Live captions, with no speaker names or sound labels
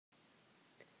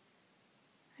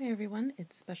Hi everyone,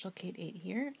 it's Special Kate 8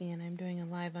 here, and I'm doing a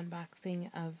live unboxing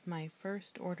of my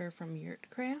first order from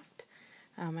Yurtcraft.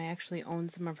 I actually own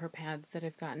some of her pads that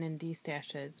I've gotten in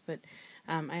D-stashes, but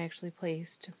I actually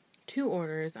placed 2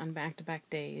 orders on back-to-back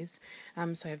days,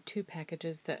 so I have 2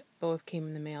 packages that both came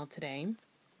in the mail today.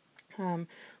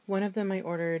 One of them I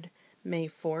ordered May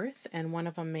 4th, and one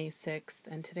of them May 6th,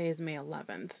 and today is May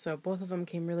 11th, so both of them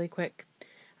came really quick.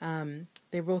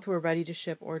 They both were ready to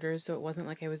ship orders, so it wasn't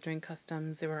like I was doing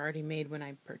customs. They were already made when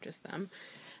I purchased them.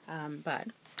 But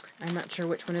I'm not sure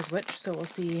which one is which, so we'll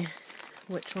see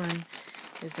which one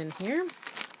is in here.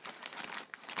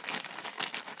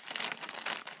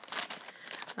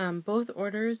 Both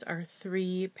orders are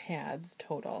 3 pads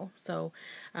total. So,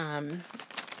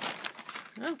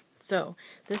 so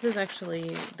this is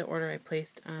actually the order I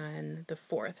placed on the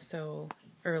 4th, so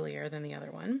earlier than the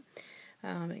other one.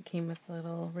 It came with a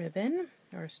little ribbon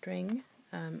or string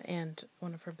and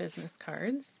one of her business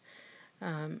cards.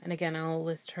 And again, I'll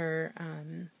list her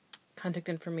contact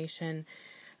information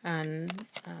on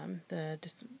the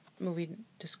movie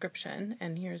description.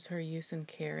 And here's her use and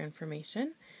care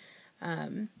information.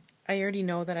 I already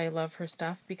know that I love her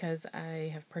stuff because I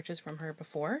have purchased from her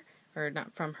before. Or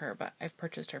not from her, but I've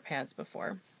purchased her pads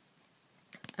before.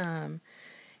 And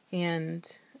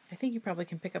I think you probably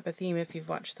can pick up a theme if you've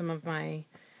watched some of my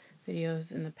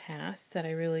videos in the past that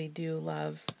I really do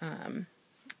love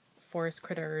forest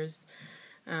critters,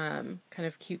 kind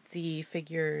of cutesy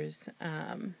figures.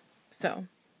 So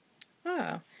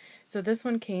this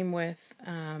one came with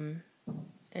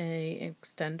a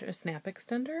snap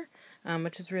extender,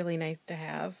 which is really nice to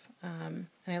have. And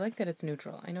I like that it's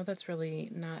neutral. I know that's really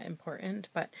not important,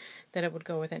 but that it would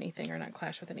go with anything or not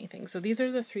clash with anything. So these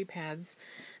are the 3 pads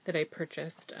that I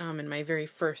purchased in my very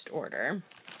first order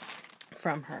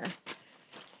from her.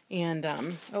 And, and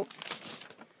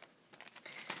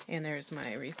there's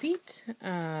my receipt,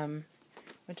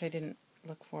 which I didn't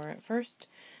look for at first.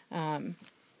 I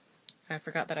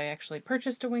forgot that I actually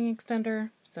purchased a wing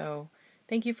extender, so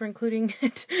thank you for including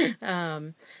it.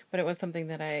 But it was something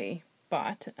that I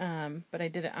bought, but I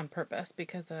did it on purpose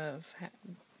because of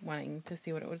wanting to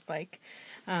see what it was like.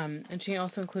 And she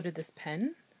also included this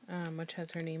pen, which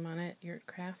has her name on it,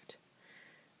 Yurtcraft.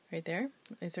 Right there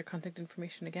is her contact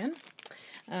information again.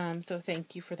 So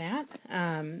thank you for that.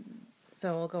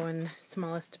 So I'll go in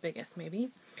smallest to biggest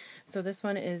maybe. So this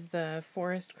one is the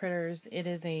Forest Critters. It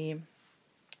is a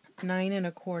 9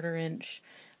 1/4 inch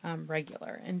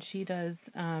regular, and she does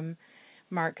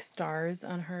mark stars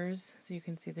on hers, so you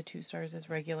can see the 2 stars as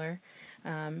regular.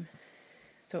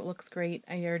 So it looks great.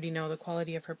 I already know the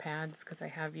quality of her pads because I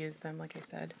have used them, like I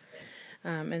said.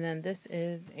 And then this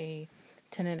is a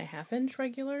 10 1/2 inch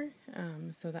regular,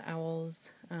 so the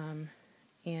owls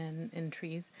and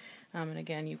trees. And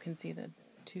again, you can see the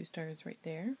 2 stars right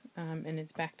there, and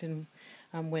it's backed in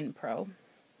Wind Pro.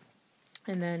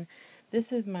 And then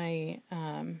this is my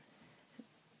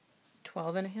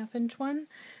 12 1/2 inch one.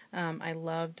 I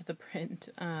loved the print.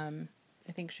 I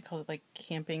think she called it like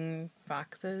camping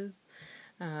foxes.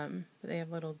 They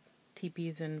have little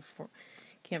teepees and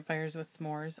campfires with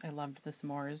s'mores. I loved the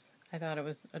s'mores. I thought it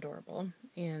was adorable.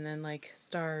 And then like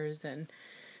stars and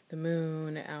the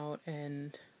moon out,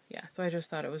 and yeah, so I just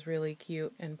thought it was really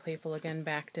cute and playful. Again,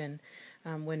 backed in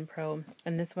Wind Pro.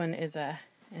 And this one is a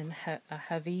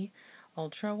heavy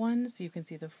ultra one, so you can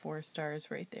see the 4 stars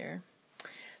right there.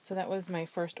 So that was my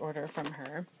first order from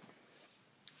her.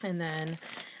 And then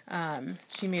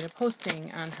she made a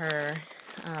posting on her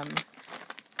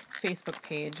Facebook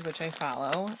page, which I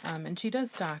follow, and she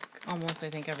does stock almost, I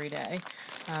think, every day,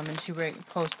 and she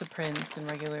posts the prints and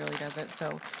regularly does it,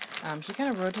 so she kind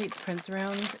of rotates prints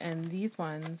around, and these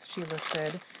ones she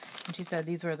listed, and she said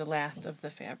these were the last of the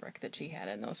fabric that she had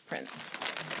in those prints.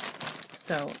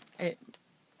 So it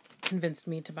convinced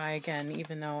me to buy again,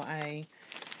 even though I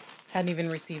hadn't even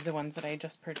received the ones that I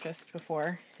just purchased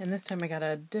before. And this time I got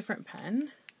a different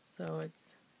pen, so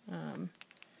it's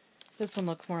this one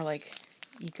looks more like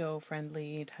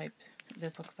eco-friendly type.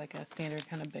 This looks like a standard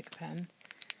kind of big pen,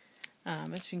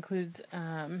 which includes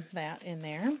that in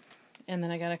there. And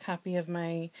then I got a copy of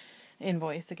my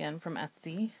invoice again from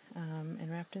Etsy,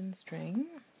 and wrapped in string.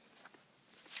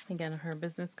 Again, her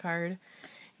business card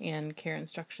and care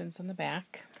instructions on the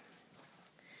back.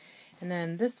 And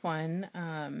then this one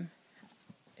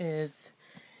is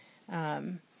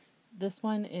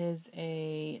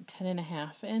a 10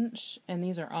 1/2 inch, and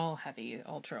these are all heavy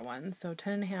ultra ones. So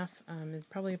 10 1/2 is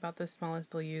probably about the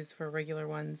smallest they'll use for regular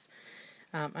ones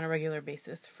on a regular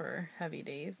basis for heavy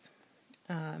days.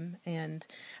 And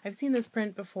I've seen this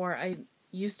print before.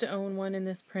 used to own one in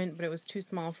this print, but it was too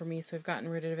small for me, so I've gotten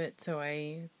rid of it. So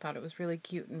I thought it was really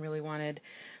cute and really wanted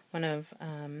one of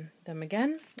them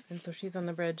again. And so she's on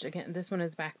the bridge again. This one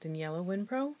is backed in yellow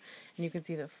Winpro, and you can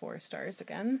see the 4 stars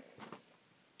again.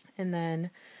 And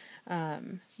then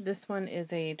this one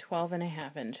is a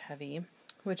 12.5-inch heavy,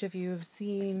 which if you've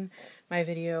seen my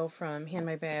video from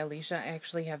Handmade by Alicia, I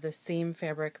actually have the same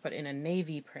fabric but in a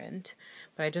navy print,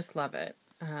 but I just love it.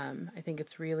 I think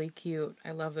it's really cute.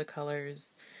 I love the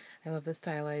colors. I love the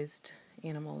stylized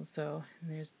animals. So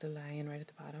there's the lion right at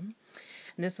the bottom.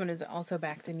 And this one is also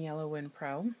backed in yellow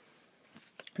Winpro.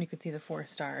 You can see the 4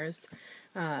 stars.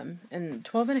 And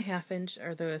 12.5-inch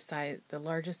are the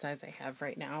largest size I have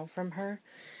right now from her.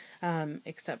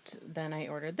 Except then I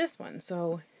ordered this one.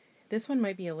 So this one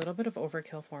might be a little bit of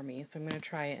overkill for me. So I'm going to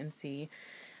try it and see.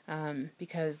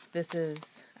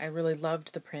 Because I really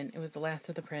loved the print. It was the last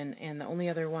of the print, and the only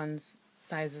other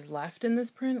sizes left in this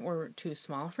print were too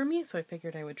small for me, so I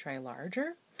figured I would try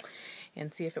larger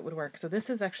and see if it would work. So this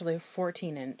is actually a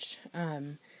 14-inch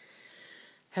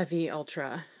heavy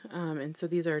ultra, and so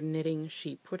these are knitting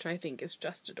sheep, which I think is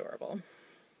just adorable.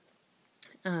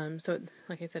 So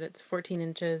like I said, it's 14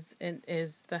 inches. It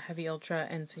is the heavy ultra,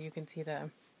 and so you can see the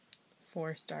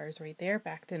 4 stars right there,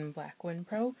 backed in black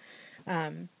Winpro.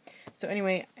 So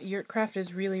anyway, Yurtcraft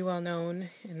is really well known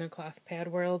in the cloth pad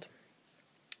world.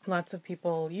 Lots of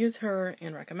people use her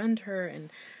and recommend her,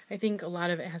 and I think a lot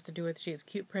of it has to do with she has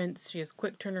cute prints, she has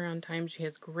quick turnaround time, she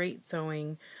has great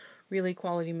sewing, really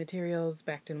quality materials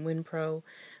backed in Winpro,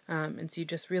 and so you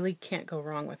just really can't go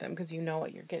wrong with them because you know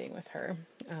what you're getting with her.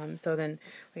 So then,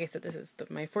 like I said, this is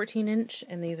my 14-inch,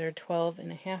 and these are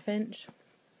 12.5-inch.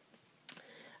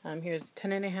 Here's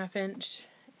 10.5-inch,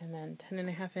 and then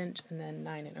 10.5-inch, and then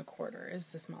 9.25 is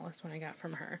the smallest one I got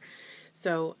from her.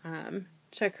 So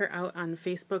check her out on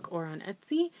Facebook or on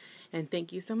Etsy, and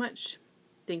thank you so much.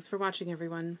 Thanks for watching,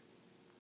 everyone.